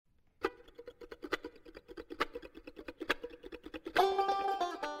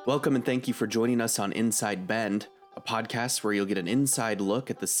Welcome and thank you for joining us on Inside Bend, a podcast where you'll get an inside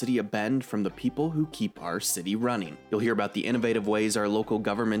look at the city of Bend from the people who keep our city running. You'll hear about the innovative ways our local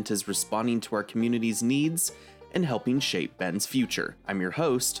government is responding to our community's needs and helping shape Bend's future. I'm your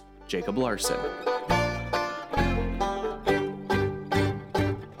host, Jacob Larson.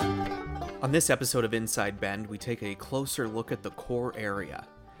 On this episode of Inside Bend, we take a closer look at the core area.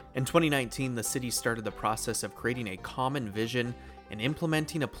 In 2019, the city started the process of creating a common vision and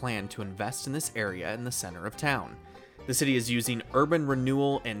implementing a plan to invest in this area in the center of town. The city is using urban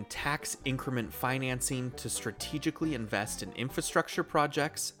renewal and tax increment financing to strategically invest in infrastructure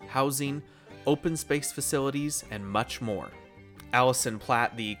projects, housing, open space facilities, and much more. Allison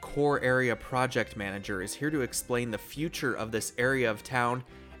Platt, the core area project manager, is here to explain the future of this area of town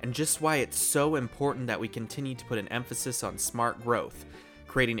and just why it's so important that we continue to put an emphasis on smart growth,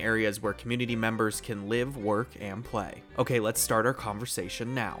 creating areas where community members can live, work, and play. Okay, let's start our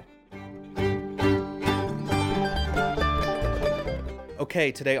conversation now.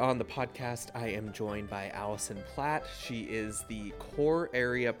 Okay, today on the podcast, I am joined by Allison Platt. She is the core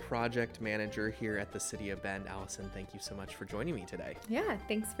area project manager here at the City of Bend. Allison, thank you so much for joining me today. Yeah,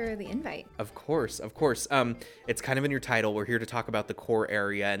 thanks for the invite. Of course. It's kind of in your title. We're here to talk about the core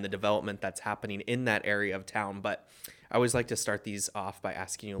area and the development that's happening in that area of town, but I always like to start these off by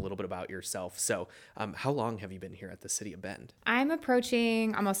asking you a little bit about yourself. So how long have you been here at the City of Bend? I'm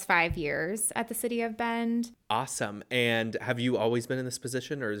approaching almost 5 years at the City of Bend. Awesome. And have you always been in this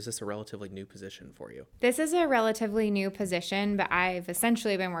position, or is this a relatively new position for you? This is a relatively new position, but I've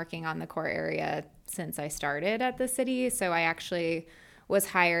essentially been working on the core area since I started at the city. So I actually was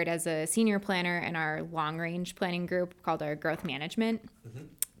hired as a senior planner in our long-range planning group called our growth management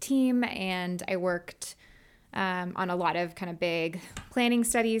team, and I worked on a lot of kind of big planning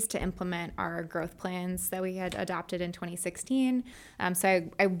studies to implement our growth plans that we had adopted in 2016. So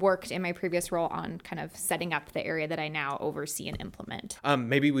I worked in my previous role on kind of setting up the area that I now oversee and implement.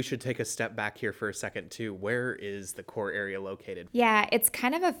 Maybe we should take a step back here for a second too. Where is the core area located? Yeah, it's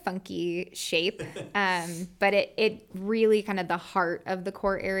kind of a funky shape, but it really kind of the heart of the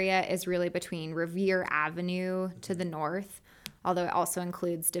core area is really between Revere Avenue to the north, although it also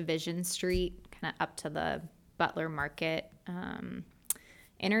includes Division Street, kind of up to the Butler Market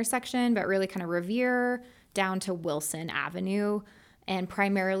intersection, but really kind of Revere down to Wilson Avenue and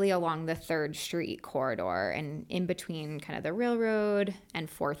primarily along the 3rd Street corridor and in between kind of the railroad and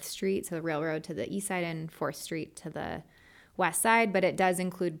 4th Street. So the railroad to the east side and 4th Street to the west side, but it does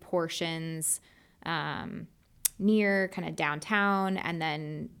include portions near kind of downtown and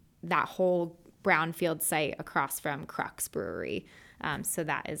then that whole brownfield site across from Crux Brewery. So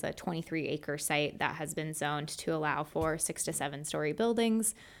that is a 23-acre site that has been zoned to allow for 6 to 7 story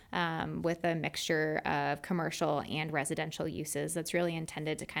buildings with a mixture of commercial and residential uses. That's really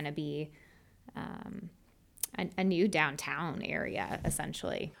intended to kind of be a new downtown area,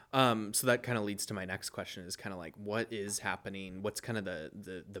 essentially. So that kind of leads to my next question is kind of like, what is happening? What's kind of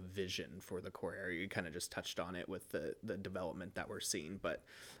the vision for the core area? You kind of just touched on it with the development that we're seeing, but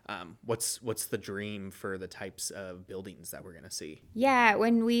what's the dream for the types of buildings that we're going to see? Yeah,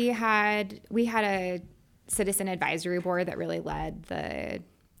 when we had a citizen advisory board that really led the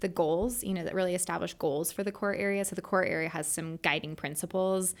goals, that really established goals for the core area. So the core area has some guiding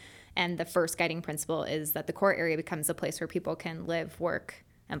principles. And the first guiding principle is that the core area becomes a place where people can live, work,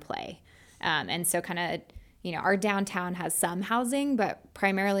 and play. And so kind of, our downtown has some housing, but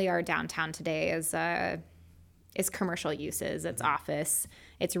primarily our downtown today is commercial uses. It's office,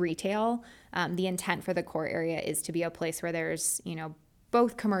 it's retail. The intent for the core area is to be a place where there's,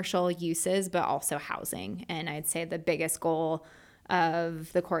 both commercial uses, but also housing. And I'd say the biggest goal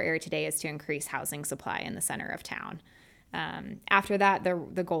of the core area today is to increase housing supply in the center of town. After that,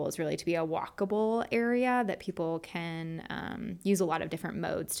 the goal is really to be a walkable area that people can use a lot of different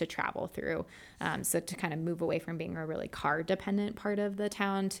modes to travel through. So to kind of move away from being a really car-dependent part of the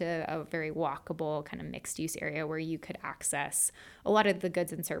town to a very walkable kind of mixed-use area where you could access a lot of the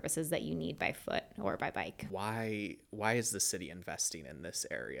goods and services that you need by foot or by bike. Why is the city investing in this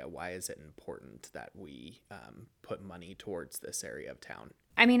area? Why is it important that we put money towards this area of town?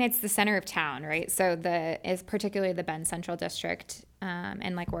 I mean, it's the center of town, right? So is particularly the Bend Central District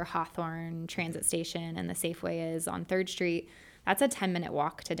and like where Hawthorne Transit Station and the Safeway is on 3rd Street, that's a 10-minute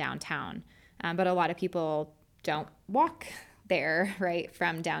walk to downtown. But a lot of people don't walk there, right,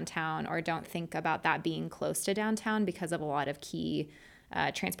 from downtown or don't think about that being close to downtown because of a lot of key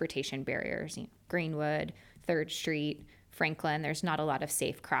transportation barriers, Greenwood, 3rd Street, Franklin, there's not a lot of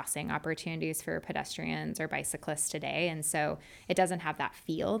safe crossing opportunities for pedestrians or bicyclists today. And so it doesn't have that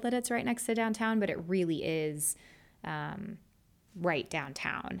feel that it's right next to downtown, but it really is right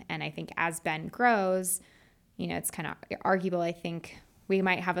downtown. And I think as Bend grows, it's kind of arguable. I think we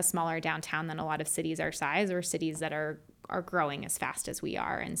might have a smaller downtown than a lot of cities our size, or cities that are growing as fast as we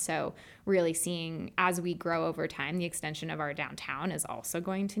are. And so really seeing as we grow over time, the extension of our downtown is also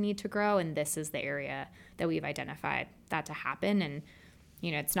going to need to grow. And this is the area that we've identified that to happen. And,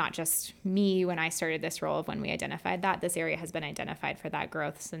 it's not just me when I started this role of when we identified that. This area has been identified for that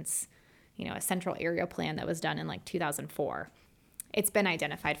growth since, a central area plan that was done in like 2004. It's been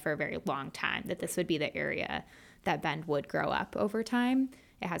identified for a very long time that this would be the area that Bend would grow up over time.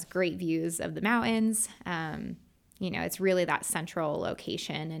 It has great views of the mountains. It's really that central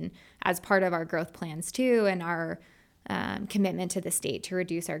location. And as part of our growth plans too, and our commitment to the state to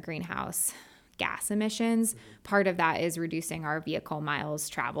reduce our greenhouse gas emissions, part of that is reducing our vehicle miles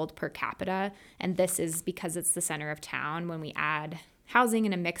traveled per capita. And this is because it's the center of town. When we add housing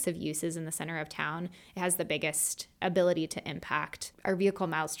and a mix of uses in the center of town, it has the biggest ability to impact our vehicle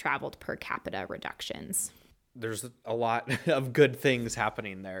miles traveled per capita reductions. There's a lot of good things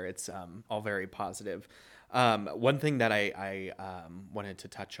happening there. It's all very positive. One thing that I wanted to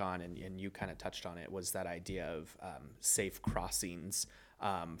touch on, and you kind of touched on it, was that idea of safe crossings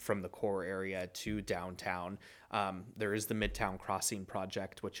from the core area to downtown. There is the Midtown Crossing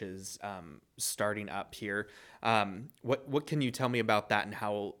project, which is starting up here. What can you tell me about that and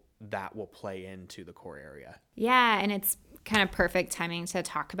how that will play into the core area? Yeah, and it's kind of perfect timing to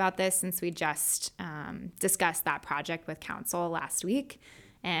talk about this since we just discussed that project with council last week.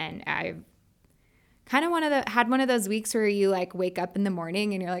 And I've kind of had one of those weeks where you like wake up in the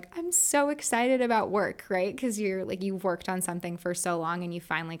morning and you're like, I'm so excited about work, right? Because you're like, you've worked on something for so long and you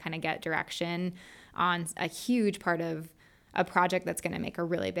finally kind of get direction on a huge part of a project that's going to make a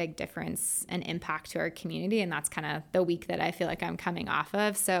really big difference and impact to our community. And that's kind of the week that I feel like I'm coming off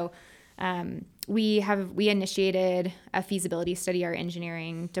of. So we initiated a feasibility study. Our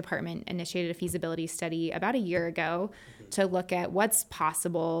engineering department initiated a feasibility study about a year ago to look at what's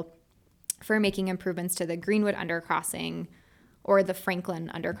possible for making improvements to the Greenwood undercrossing or the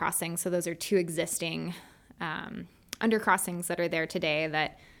Franklin undercrossing. So those are two existing undercrossings that are there today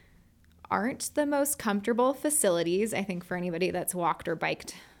that aren't the most comfortable facilities, I think, for anybody that's walked or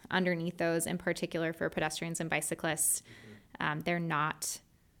biked underneath those, in particular for pedestrians and bicyclists. They're not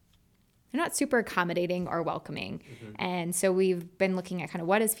super accommodating or welcoming. And so we've been looking at kind of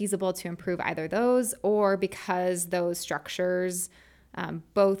what is feasible to improve either those, or because those structures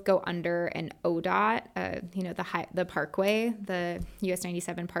both go under an ODOT, the parkway, the US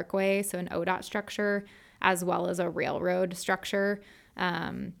 97 parkway, so an ODOT structure, as well as a railroad structure.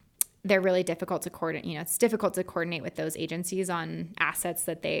 They're really difficult to coordinate. It's difficult to coordinate with those agencies on assets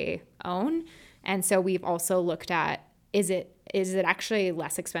that they own. And so we've also looked at, is it actually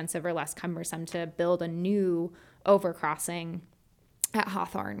less expensive or less cumbersome to build a new overcrossing at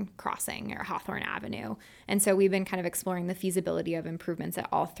Hawthorne Crossing or Hawthorne Avenue? And so we've been kind of exploring the feasibility of improvements at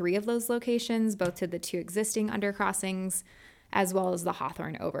all three of those locations, both to the two existing undercrossings as well as the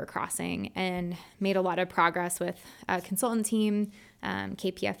Hawthorne overcrossing, and made a lot of progress with a consultant team,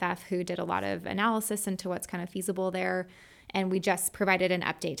 KPFF, who did a lot of analysis into what's kind of feasible there. And we just provided an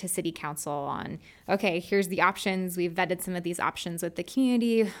update to City Council on, okay, here's the options. We've vetted some of these options with the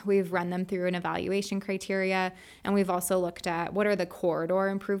community. We've run them through an evaluation criteria. And we've also looked at what are the corridor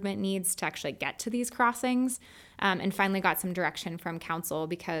improvement needs to actually get to these crossings, and finally got some direction from Council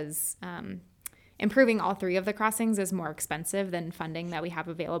because improving all three of the crossings is more expensive than funding that we have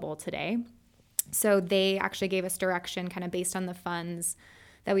available today. So they actually gave us direction kind of based on the funds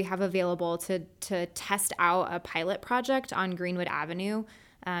that we have available to test out a pilot project on Greenwood Avenue,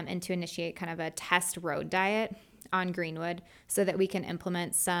 and to initiate kind of a test road diet on Greenwood so that we can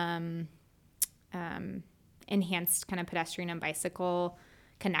implement some enhanced kind of pedestrian and bicycle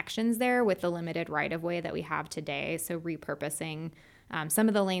connections there with the limited right-of-way that we have today. So repurposing some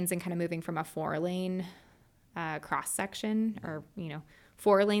of the lanes and kind of moving from a 4-lane cross-section or,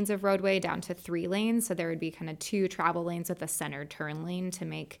 4 lanes of roadway down to 3 lanes. So there would be kind of 2 travel lanes with a centered turn lane to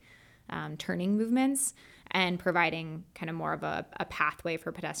make turning movements, and providing kind of more of a pathway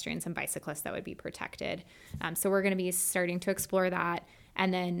for pedestrians and bicyclists that would be protected. So we're going to be starting to explore that,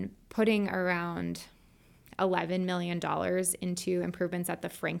 and then putting around $11 million into improvements at the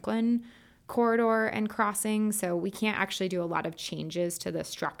Franklin corridor and crossing. So we can't actually do a lot of changes to the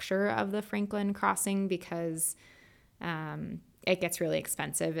structure of the Franklin crossing because it gets really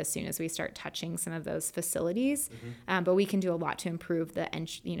expensive as soon as we start touching some of those facilities. But we can do a lot to improve the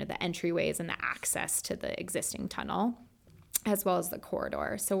entryways and the access to the existing tunnel, as well as the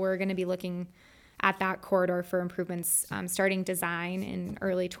corridor. So we're going to be looking at that corridor for improvements, starting design in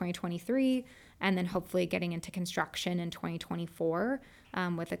early 2023, and then hopefully getting into construction in 2024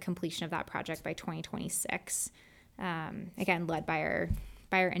 with a completion of that project by 2026. Again, led by our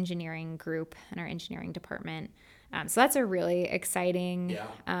engineering group and our engineering department. So that's a really exciting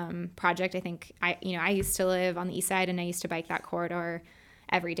project. I think I used to live on the east side, and I used to bike that corridor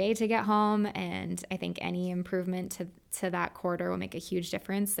every day to get home. And I think any improvement to that corridor will make a huge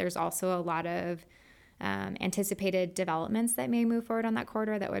difference. There's also a lot of anticipated developments that may move forward on that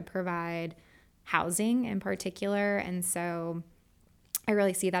corridor that would provide housing in particular. And so I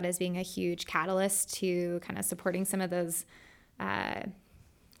really see that as being a huge catalyst to kind of supporting some of those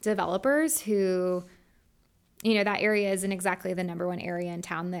developers who, that area isn't exactly the number one area in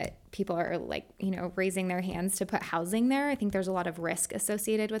town that people are raising their hands to put housing there. I think there's a lot of risk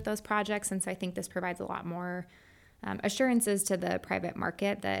associated with those projects. And so I think this provides a lot more assurances to the private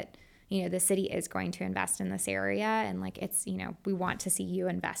market that, the city is going to invest in this area. And we want to see you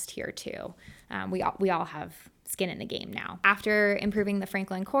invest here too. We all have skin in the game now. After improving the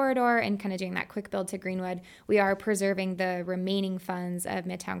Franklin corridor and kind of doing that quick build to Greenwood, we are preserving the remaining funds of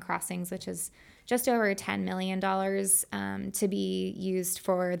Midtown Crossings, which is just over $10 million to be used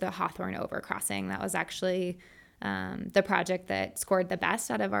for the Hawthorne overcrossing. That was actually the project that scored the best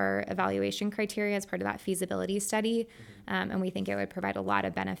out of our evaluation criteria as part of that feasibility study. And we think it would provide a lot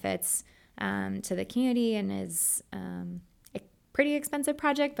of benefits to the community, and is a pretty expensive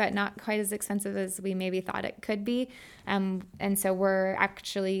project, but not quite as expensive as we maybe thought it could be. And so we're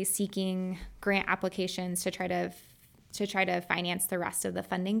actually seeking grant applications to try to finance the rest of the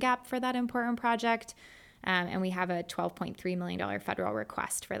funding gap for that important project. And we have a $12.3 million federal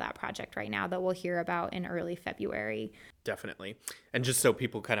request for that project right now that we'll hear about in early February. Definitely. And just so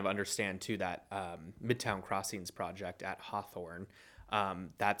people kind of understand too, that Midtown Crossings project at Hawthorne,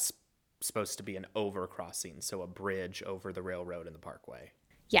 that's supposed to be an overcrossing, so a bridge over the railroad and the parkway.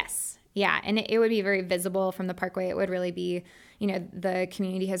 Yes. Yeah. And it would be very visible from the parkway. It would really be, the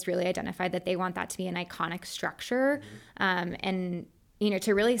community has really identified that they want that to be an iconic structure. And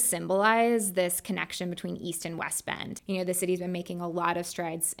to really symbolize this connection between East and West Bend. The city's been making a lot of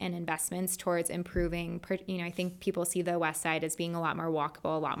strides and investments towards improving, I think people see the West Side as being a lot more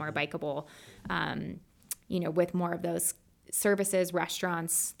walkable, a lot more bikeable, with more of those services,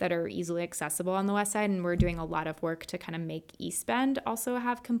 restaurants that are easily accessible on the West Side. And we're doing a lot of work to kind of make East Bend also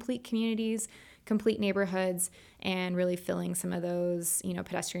have complete communities, complete neighborhoods, and really filling some of those,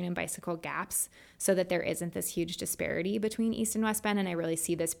 pedestrian and bicycle gaps so that there isn't this huge disparity between East and West Bend. And I really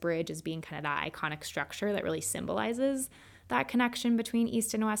see this bridge as being kind of that iconic structure that really symbolizes that connection between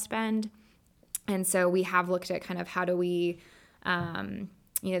East and West Bend. And so we have looked at kind of how do we,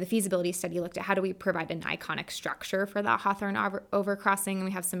 the feasibility study looked at how do we provide an iconic structure for that Hawthorne overcrossing. And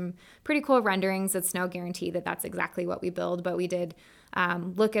we have some pretty cool renderings. It's no guarantee that that's exactly what we build, but we did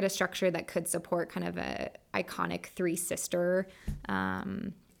look at a structure that could support kind of a iconic three sister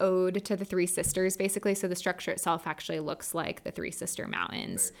ode to the Three Sisters, basically. So the structure itself actually looks like the Three Sister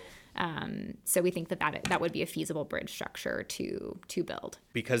Mountains. So we think that would be a feasible bridge structure to build.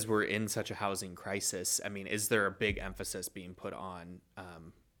 Because we're in such a housing crisis, I mean, is there a big emphasis being put on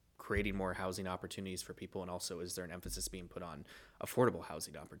creating more housing opportunities for people? And also, is there an emphasis being put on affordable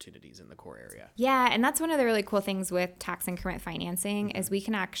housing opportunities in the core area? Yeah, and that's one of the really cool things with tax increment financing is we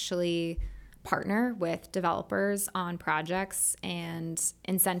can actually partner with developers on projects and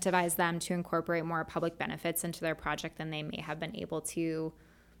incentivize them to incorporate more public benefits into their project than they may have been able to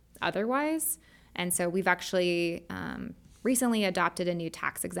otherwise. And so we've actually recently adopted a new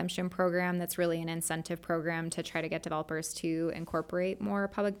tax exemption program that's really an incentive program to try to get developers to incorporate more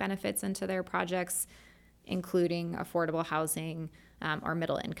public benefits into their projects, including affordable housing or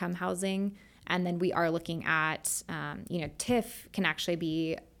middle income housing. And then we are looking at, TIF can actually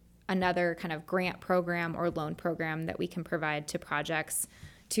be another kind of grant program or loan program that we can provide to projects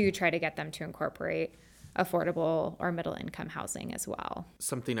to try to get them to incorporate affordable or middle income housing as well.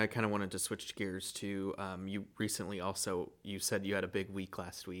 Something I kind of wanted to switch gears to, you recently also, you said you had a big week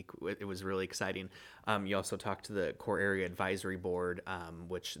last week. It was really exciting. You also talked to the Core Area Advisory Board,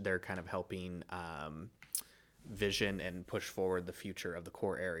 which they're kind of helping vision and push forward the future of the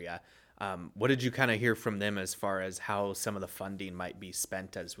core area. What did you kind of hear from them as far as how some of the funding might be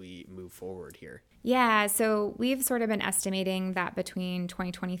spent as we move forward here? Yeah, so we've sort of been estimating that between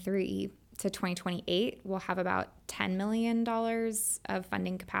 2023 to 2028, we'll have about $10 million of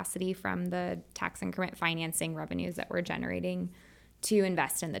funding capacity from the tax increment financing revenues that we're generating to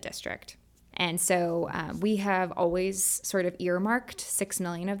invest in the district. And so we have always sort of earmarked $6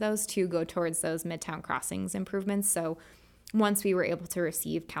 million of those to go towards those Midtown Crossings improvements. So once we were able to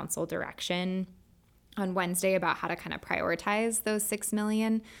receive council direction on Wednesday about how to kind of prioritize those $6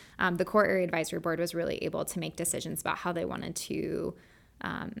 million. The Core Area Advisory Board was really able to make decisions about how they wanted to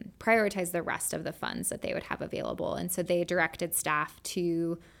prioritize the rest of the funds that they would have available. And so they directed staff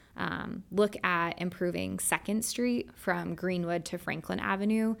to look at improving 2nd Street from Greenwood to Franklin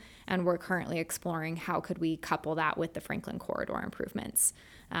Avenue. And we're currently exploring how could we couple that with the Franklin corridor improvements.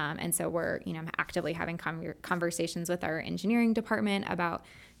 And so we're, actively having conversations with our engineering department about,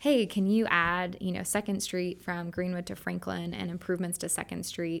 hey, can you add, 2nd Street from Greenwood to Franklin and improvements to 2nd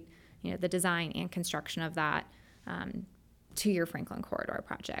Street, the design and construction of that to your Franklin corridor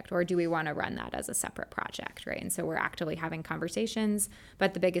project, or do we want to run that as a separate project, right? And so we're actively having conversations,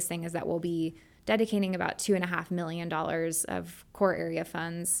 but the biggest thing is that we'll be dedicating about $2.5 million of core area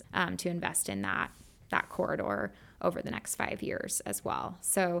funds to invest in that corridor over the next 5 years as well.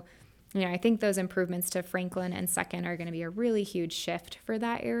 So, I think those improvements to Franklin and 2nd are going to be a really huge shift for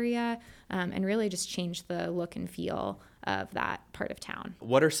that area and really just change the look and feel of that part of town.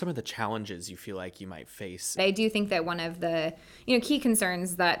 What are some of the challenges you feel like you might face? I do think that one of the key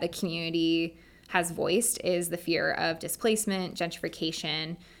concerns that the community has voiced is the fear of displacement,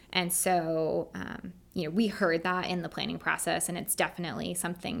 gentrification. And so, we heard that in the planning process, and it's definitely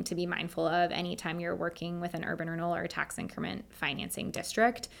something to be mindful of anytime you're working with an urban renewal or tax increment financing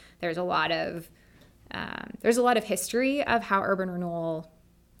district. There's a lot of history of how urban renewal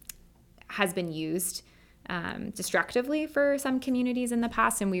has been used destructively for some communities in the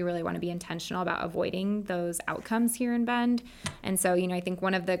past, and we really want to be intentional about avoiding those outcomes here in Bend. And so, I think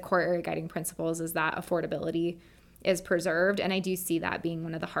one of the core area guiding principles is that affordability is preserved, and I do see that being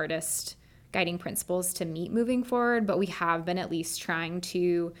one of the hardest guiding principles to meet moving forward, but we have been at least trying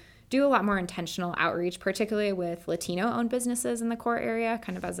to do a lot more intentional outreach, particularly with Latino-owned businesses in the core area,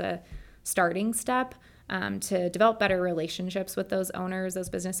 kind of as a starting step to develop better relationships with those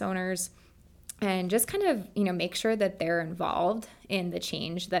business owners, and just kind of, make sure that they're involved in the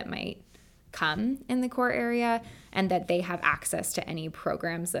change that might come in the core area and that they have access to any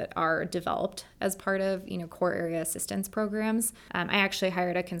programs that are developed as part of, core area assistance programs. I actually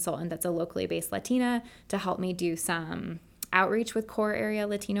hired a consultant that's a locally based Latina to help me do some outreach with core area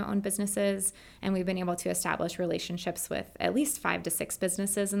Latino-owned businesses, and we've been able to establish relationships with at least 5 to 6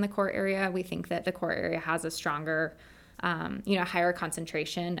 businesses in the core area. We think that the core area has a stronger higher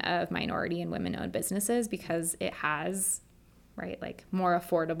concentration of minority and women-owned businesses because it has, more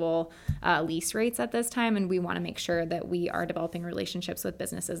affordable lease rates at this time. And we want to make sure that we are developing relationships with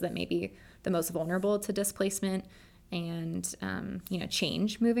businesses that may be the most vulnerable to displacement and,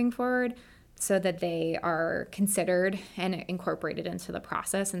 change moving forward, so that they are considered and incorporated into the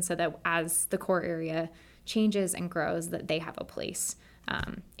process. And so that as the core area changes and grows, that they have a place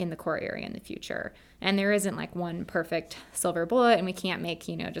in the core area in the future. And there isn't one perfect silver bullet, and we can't make,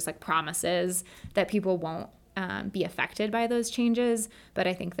 just promises that people won't be affected by those changes. But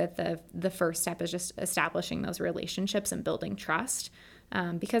I think that the first step is just establishing those relationships and building trust,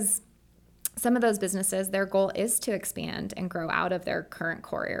 because some of those businesses, their goal is to expand and grow out of their current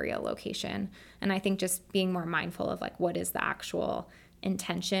core area location. And I think just being more mindful of what is the actual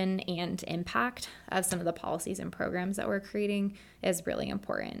intention and impact of some of the policies and programs that we're creating is really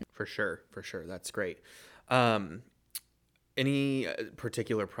important. For sure. That's great. Any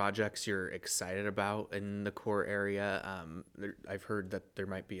particular projects you're excited about in the core area? I've heard that there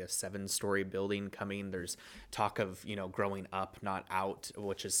might be a 7-story building coming. There's talk of, growing up, not out,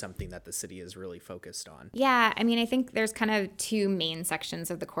 which is something that the city is really focused on. Yeah, I think there's kind of 2 main sections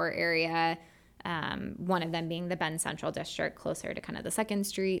of the core area. One of them being the Bend Central District, closer to kind of the 2nd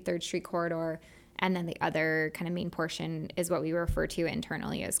Street, 3rd Street corridor. And then the other kind of main portion is what we refer to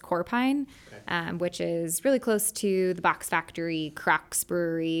internally as Core Pine, okay. Which is really close to the Box Factory, Crux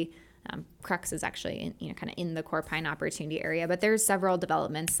Brewery. Crux is actually, kind of in the Core Pine opportunity area, but there's several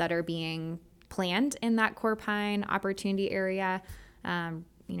developments that are being planned in that Core Pine opportunity area,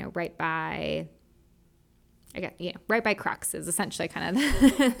 right by Crux is essentially kind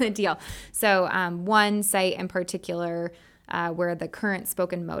of the deal. So one site in particular where the current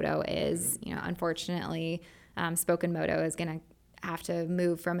Spoken Moto is, unfortunately, Spoken Moto is going to have to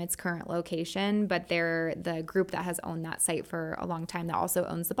move from its current location, but they're the group that has owned that site for a long time that also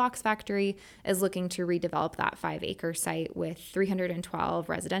owns the Box Factory is looking to redevelop that 5-acre site with 312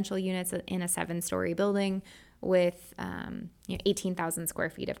 residential units in a 7-story building with 18,000 square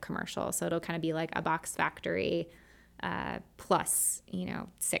feet of commercial. So it'll kind of be like a Box Factory plus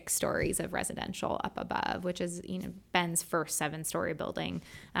 6 stories of residential up above, which is Bend's first 7-story building.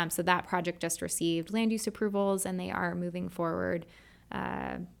 So that project just received land use approvals, and they are moving forward,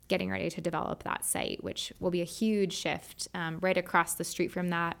 getting ready to develop that site, which will be a huge shift. Right across the street from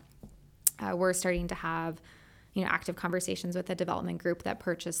that We're starting to have active conversations with the development group that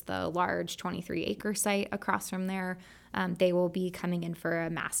purchased the large 23-acre site across from there. They will be coming in for a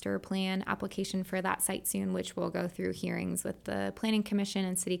master plan application for that site soon, which will go through hearings with the Planning Commission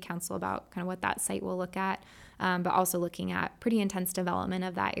and City Council about kind of what that site will look at, but also looking at pretty intense development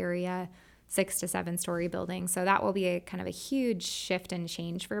of that area, 6 to 7 story buildings. So that will be a kind of a huge shift and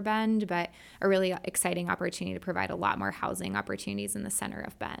change for Bend, but a really exciting opportunity to provide a lot more housing opportunities in the center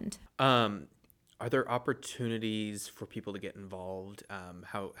of Bend. Are there opportunities for people to get involved?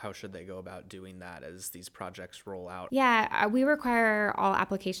 How should they go about doing that as these projects roll out? Yeah, we require all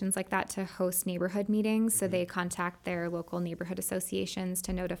applications like that to host neighborhood meetings. So they contact their local neighborhood associations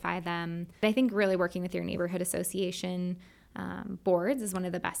to notify them. I think really working with your neighborhood association boards is one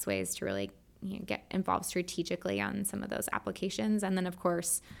of the best ways to really get involved strategically on some of those applications. And then, of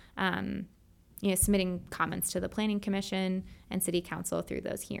course, submitting comments to the Planning Commission and City Council through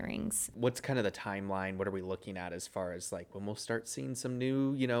those hearings. What's kind of the timeline? What are we looking at as far as like when we'll start seeing some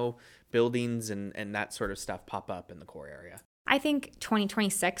new, buildings and that sort of stuff pop up in the core area? I think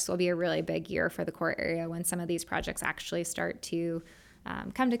 2026 will be a really big year for the core area when some of these projects actually start to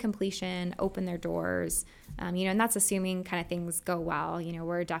come to completion, open their doors, and that's assuming kind of things go well.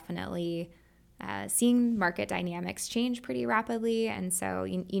 We're definitely seeing market dynamics change pretty rapidly. And so,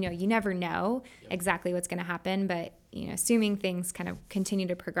 you never know exactly what's going to happen, but, assuming things kind of continue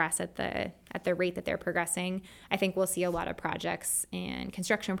to progress at the rate that they're progressing, I think we'll see a lot of projects and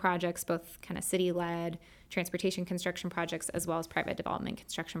construction projects, both kind of city-led transportation construction projects, as well as private development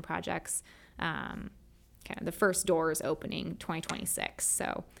construction projects, kind of the first doors opening 2026.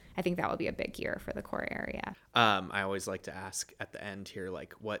 So I think that will be a big year for the core area. I always like to ask at the end here,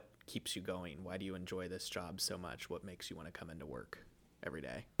 like, what keeps you going? Why do you enjoy this job so much? What makes you want to come into work every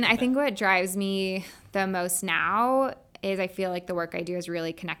day? And I think what drives me the most now is I feel like the work I do is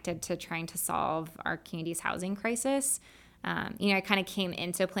really connected to trying to solve our community's housing crisis. I kind of came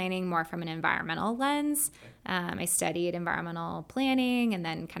into planning more from an environmental lens. I studied environmental planning and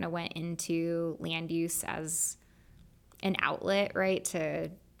then kind of went into land use as an outlet, right, to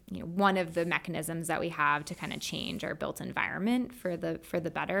one of the mechanisms that we have to kind of change our built environment for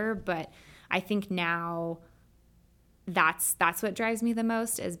the better. But I think now that's what drives me the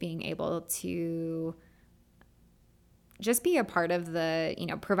most, is being able to just be a part of the,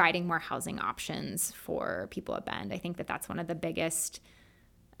 providing more housing options for people at Bend. I think that's one of the biggest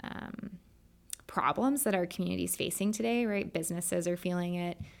problems that our community is facing today, right? Businesses are feeling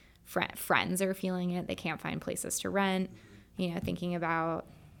it. Friends are feeling it. They can't find places to rent. Thinking about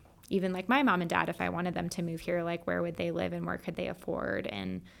even like my mom and dad, if I wanted them to move here, like where would they live and where could they afford?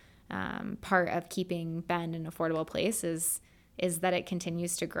 And part of keeping Bend an affordable place is that it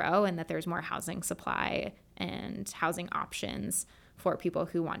continues to grow and that there's more housing supply and housing options for people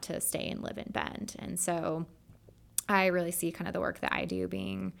who want to stay and live in Bend. And so I really see kind of the work that I do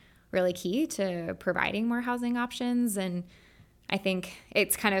being really key to providing more housing options. And I think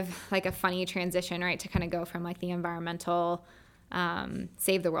it's kind of like a funny transition, right, to kind of go from like the environmental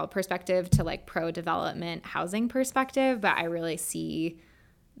save the world perspective to like pro-development housing perspective. But I really see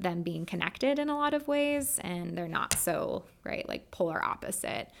them being connected in a lot of ways, and they're not so, right, like polar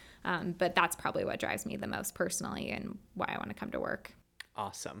opposite. But that's probably what drives me the most personally and why I want to come to work.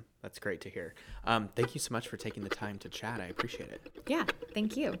 Awesome. That's great to hear. Thank you so much for taking the time to chat. I appreciate it. Yeah,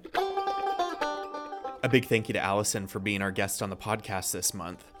 thank you. A big thank you to Allison for being our guest on the podcast this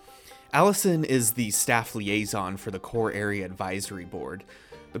month. Allison is the staff liaison for the Core Area Advisory Board.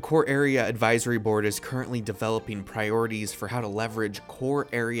 The Core Area Advisory Board is currently developing priorities for how to leverage core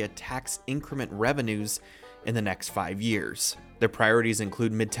area tax increment revenues in the next 5 years. Their priorities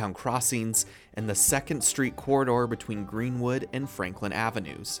include Midtown Crossings and the 2nd Street corridor between Greenwood and Franklin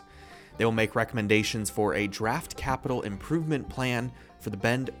Avenues. They will make recommendations for a draft capital improvement plan for the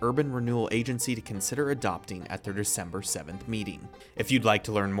Bend Urban Renewal Agency to consider adopting at their December 7th meeting. If you'd like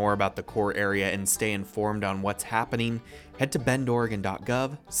to learn more about the core area and stay informed on what's happening, head to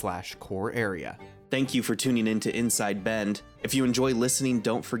bendoregon.gov/core area. Thank you for tuning in to Inside Bend. If you enjoy listening,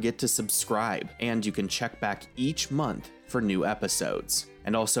 don't forget to subscribe, and you can check back each month for new episodes.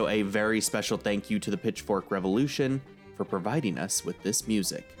 And also a very special thank you to the Pitchfork Revolution for providing us with this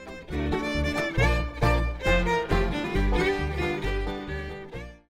music.